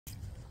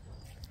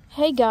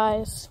Hey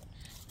guys,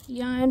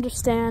 yeah, I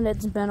understand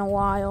it's been a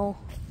while.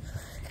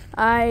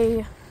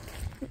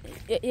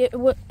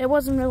 It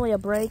wasn't really a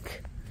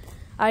break.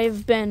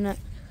 I've been,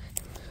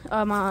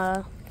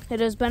 it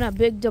has been a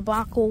big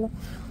debacle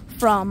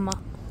from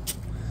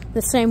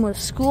the same with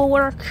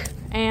schoolwork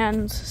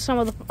and some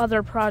of the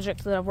other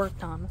projects that I've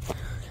worked on.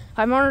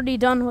 I'm already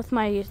done with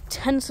my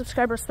 10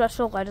 subscriber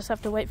special. I just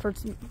have to wait for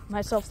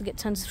myself to get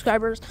 10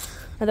 subscribers,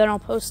 and then I'll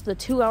post the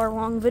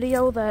 2-hour-long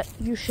video that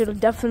you should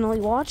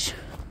definitely watch.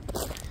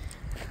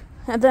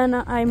 And then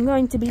I'm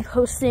going to be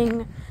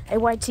posting a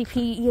YTP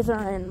either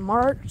in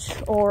March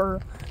or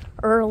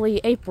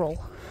early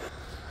April.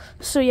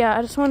 So yeah,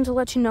 I just wanted to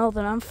let you know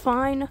that I'm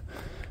fine.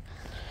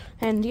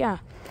 And yeah,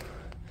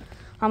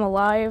 I'm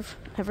alive.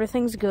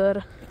 Everything's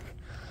good.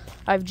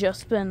 I've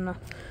just been,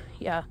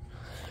 yeah.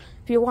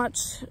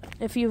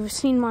 If you've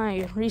seen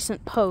my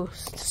recent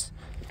posts,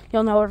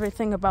 you'll know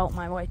everything about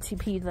my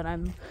YTP that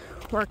I'm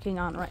working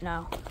on right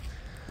now.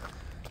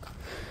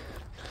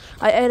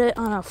 I edit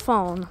on a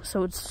phone,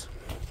 so it's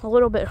a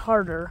little bit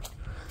harder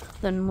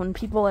than when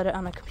people edit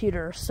on a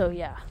computer, so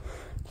yeah.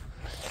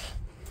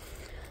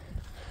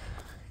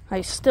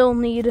 I still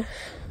need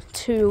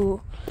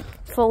to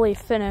fully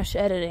finish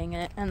editing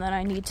it, and then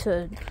I need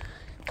to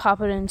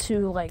pop it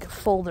into like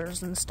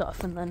folders and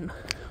stuff, and then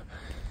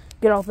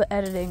get all the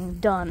editing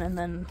done, and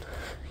then,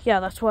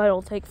 yeah, that's why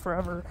it'll take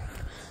forever,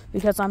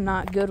 because I'm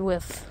not good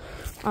with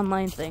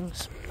online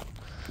things.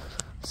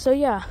 So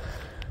yeah,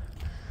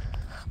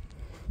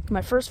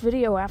 my first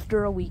video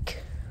after a week.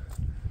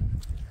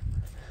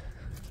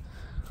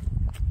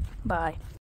 Bye.